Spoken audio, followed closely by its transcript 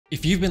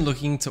If you've been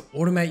looking to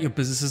automate your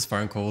business's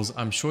phone calls,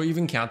 I'm sure you've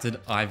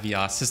encountered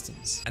IVR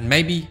systems. And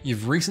maybe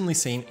you've recently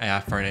seen AI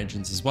phone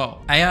agents as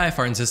well. AI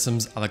phone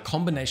systems are the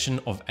combination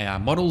of AI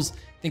models.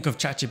 Think of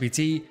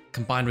ChatGPT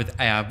combined with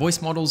AI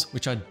voice models,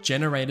 which are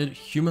generated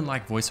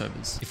human-like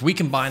voiceovers. If we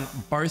combine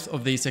both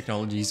of these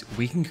technologies,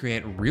 we can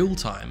create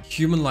real-time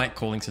human-like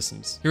calling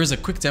systems. Here is a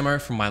quick demo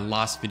from my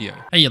last video.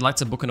 Hey, you'd like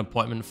to book an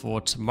appointment for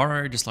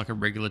tomorrow, just like a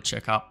regular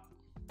checkup?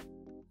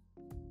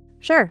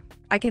 Sure,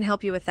 I can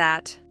help you with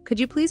that. Could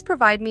you please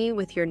provide me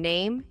with your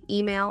name,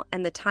 email,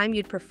 and the time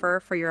you'd prefer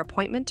for your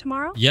appointment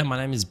tomorrow? Yeah, my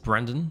name is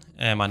Brendan,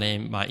 and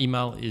my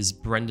email is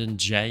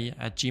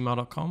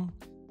brendanj@gmail.com.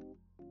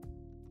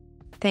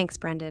 Thanks,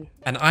 Brendan.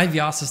 An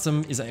IVR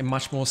system is a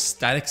much more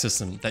static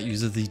system that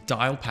uses the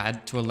dial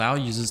pad to allow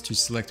users to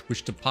select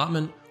which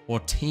department or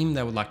team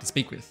they would like to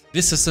speak with.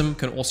 This system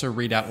can also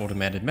read out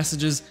automated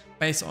messages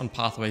based on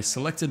pathways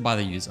selected by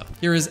the user.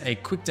 Here is a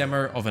quick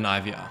demo of an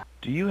IVR.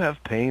 Do you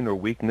have pain or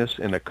weakness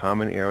in a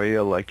common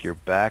area like your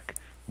back,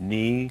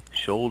 knee,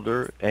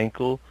 shoulder,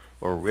 ankle,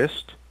 or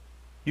wrist?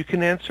 You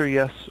can answer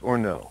yes or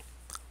no.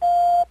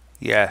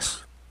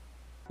 Yes.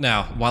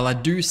 Now, while I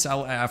do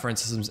sell AI phone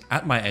systems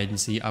at my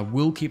agency, I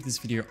will keep this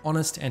video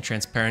honest and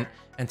transparent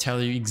and tell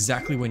you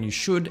exactly when you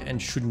should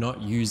and should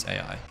not use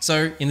AI.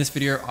 So in this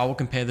video, I will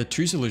compare the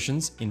two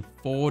solutions in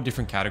 4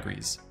 different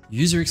categories: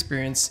 user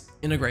experience,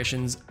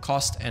 integrations,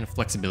 cost, and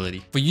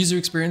flexibility. For user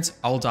experience,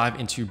 I will dive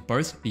into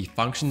both the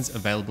functions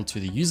available to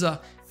the user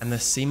and the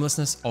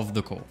seamlessness of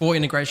the call. For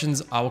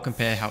integrations, I will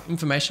compare how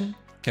information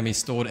can be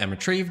stored and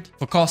retrieved.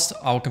 For cost,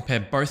 I will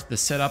compare both the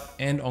setup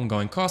and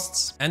ongoing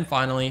costs. And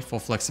finally, for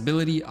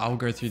flexibility, I will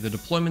go through the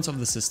deployments of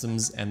the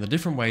systems and the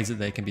different ways that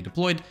they can be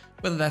deployed,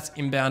 whether that's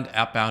inbound,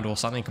 outbound, or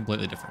something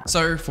completely different.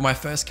 So for my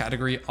first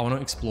category, I want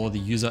to explore the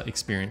user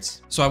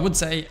experience. So I would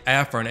say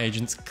AI phone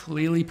agents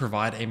clearly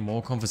provide a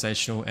more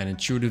conversational and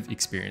intuitive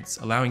experience,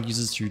 allowing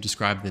users to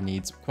describe their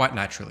needs quite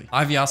naturally.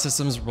 IVR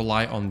systems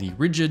rely on the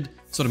rigid,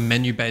 sort of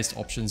menu-based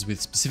options with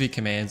specific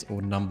commands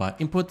or number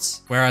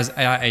inputs, whereas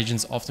AI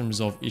agents often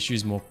resolve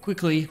issues more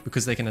quickly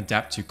because they can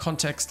adapt to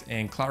context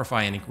and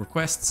clarify any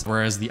requests,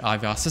 whereas the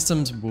IVR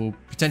systems will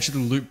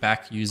potentially loop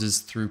back users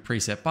through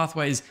preset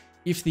pathways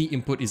if the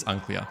input is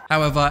unclear.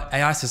 However,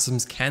 AI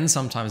systems can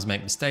sometimes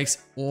make mistakes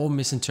or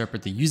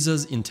misinterpret the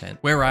user's intent,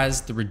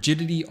 whereas the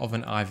rigidity of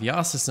an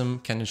IVR system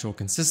can ensure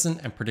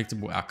consistent and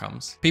predictable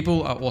outcomes.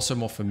 People are also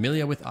more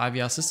familiar with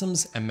IVR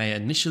systems and may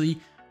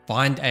initially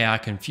find AI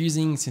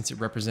confusing since it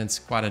represents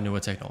quite a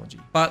newer technology.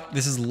 But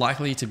this is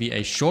likely to be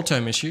a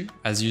short-term issue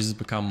as users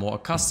become more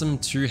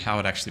accustomed to how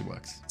it actually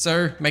works.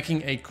 So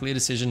making a clear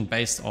decision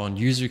based on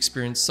user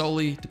experience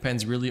solely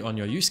depends really on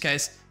your use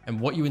case and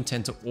what you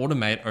intend to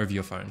automate over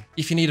your phone.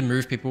 If you need to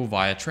move people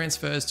via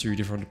transfers to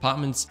different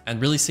departments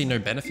and really see no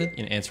benefit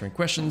in answering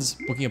questions,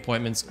 booking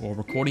appointments, or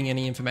recording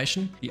any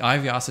information, the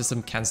IVR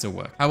system can still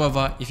work.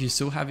 However, if you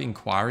still have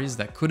inquiries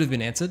that could have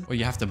been answered, or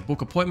you have to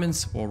book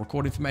appointments or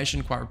record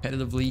information quite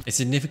repetitively, a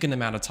significant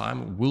amount of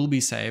time will be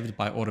saved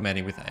by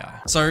automating with AI.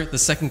 So the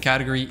second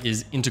category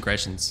is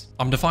integrations.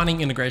 I'm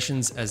defining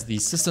integrations as the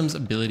system's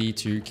ability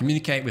to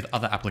communicate with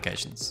other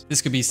applications.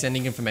 This could be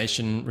sending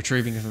information,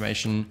 retrieving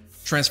information,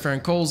 transferring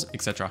calls,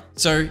 etc.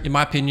 So in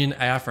my opinion,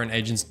 AI phone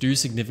agents do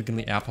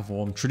significantly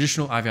outperform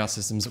traditional IVR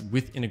systems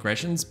with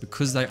integrations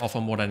because they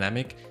offer more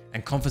dynamic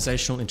and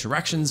conversational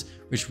interactions,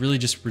 which really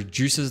just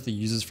reduces the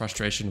user's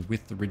frustration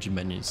with the rigid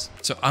menus.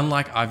 So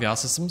unlike IVR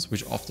systems,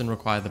 which often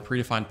require the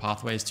predefined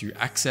pathways to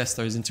access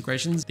those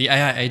integrations, the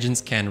AI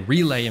agents can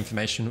relay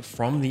information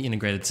from the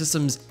integrated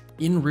systems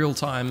in real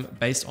time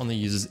based on the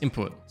user's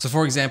input. So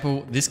for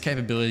example, this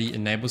capability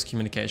enables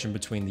communication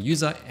between the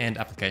user and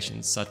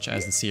applications such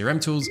as the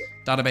CRM tools,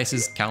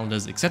 databases,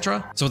 calendars,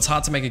 etc. So it's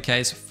hard to make a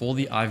case for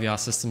the IVR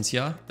systems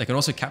here. They can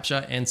also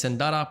capture and send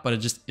data, but it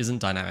just isn't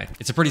dynamic.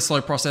 It's a pretty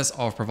slow process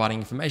of providing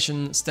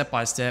information step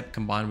by step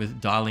combined with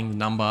dialing the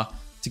number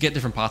to get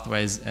different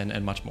pathways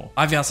and much more.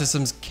 IVR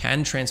systems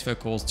can transfer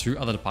calls to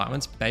other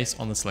departments based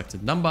on the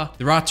selected number.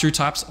 There are 2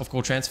 types of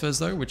call transfers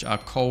though, which are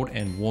cold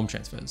and warm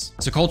transfers.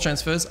 So cold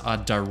transfers are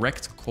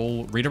direct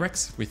call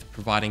redirects with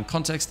providing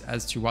context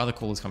as to why the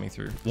call is coming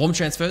through. Warm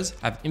transfers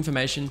have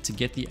information to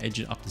get the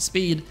agent up to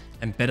speed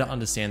and better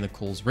understand the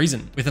call's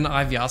reason. With an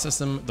IVR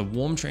system, the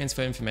warm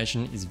transfer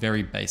information is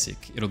very basic.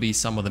 It'll be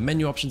some of the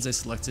menu options they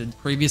selected,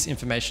 previous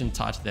information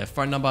tied to their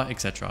phone number,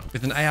 etc.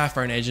 With an AI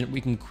phone agent, we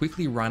can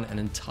quickly run an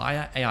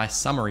entire AI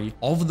summary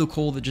of the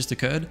call that just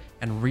occurred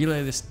and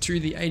relay this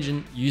to the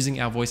agent using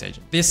our voice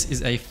agent. This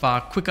is a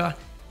far quicker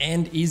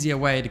and easier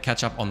way to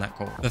catch up on that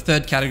call. The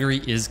third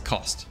category is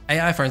cost.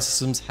 AI phone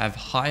systems have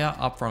higher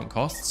upfront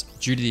costs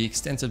due to the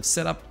extensive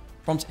setup,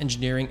 prompt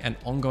engineering, and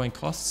ongoing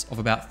costs of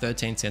about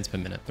 13 cents per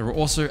minute. There are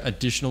also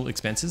additional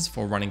expenses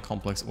for running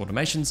complex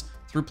automations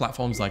through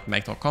platforms like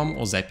Make.com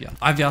or Zapier.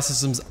 IVR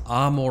systems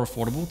are more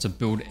affordable to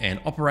build and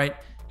operate.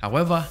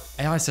 However,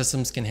 AI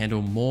systems can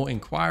handle more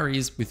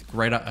inquiries with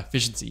greater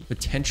efficiency,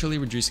 potentially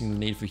reducing the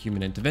need for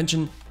human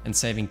intervention and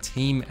saving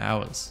team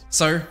hours.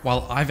 So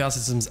while IVR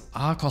systems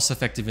are cost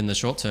effective in the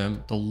short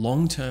term, the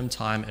long-term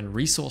time and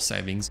resource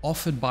savings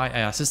offered by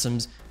AI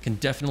systems can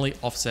definitely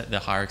offset their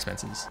higher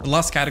expenses. The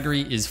last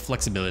category is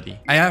flexibility.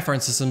 AI phone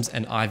systems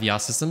and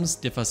IVR systems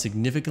differ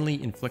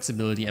significantly in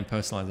flexibility and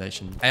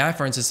personalization. AI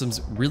phone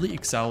systems really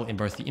excel in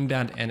both the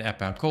inbound and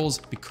outbound calls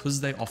because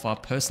they offer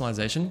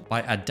personalization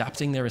by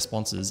adapting their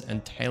responses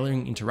and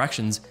tailoring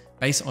interactions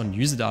based on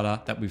user data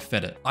that we've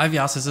fed it.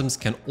 IVR systems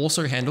can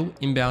also handle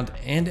inbound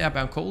and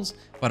outbound calls,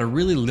 but are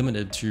really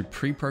limited to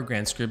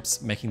pre-programmed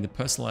scripts, making the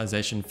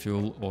personalization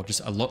feel or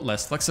just a lot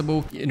less flexible.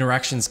 The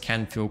interactions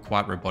can feel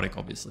quite robotic,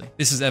 obviously.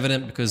 This is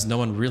evident because no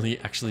one really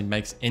actually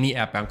makes any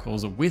outbound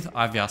calls with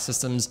IVR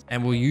systems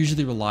and will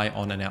usually rely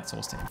on an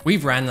outsourced team.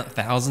 We've ran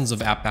thousands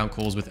of outbound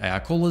calls with AI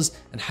callers,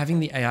 and having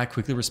the AI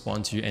quickly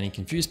respond to any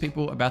confused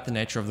people about the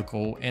nature of the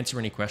call, answer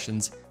any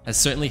questions, has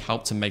certainly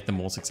helped to make them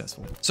more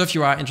successful. So if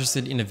you are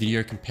interested in a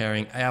video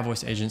comparing AI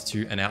voice agents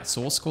to an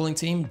outsourced calling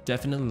team,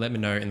 definitely let me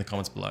know in the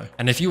comments below.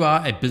 And if you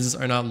are a business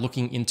owner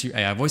looking into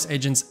AI voice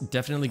agents,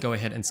 definitely go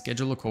ahead and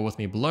schedule a call with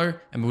me below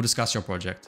and we'll discuss your project.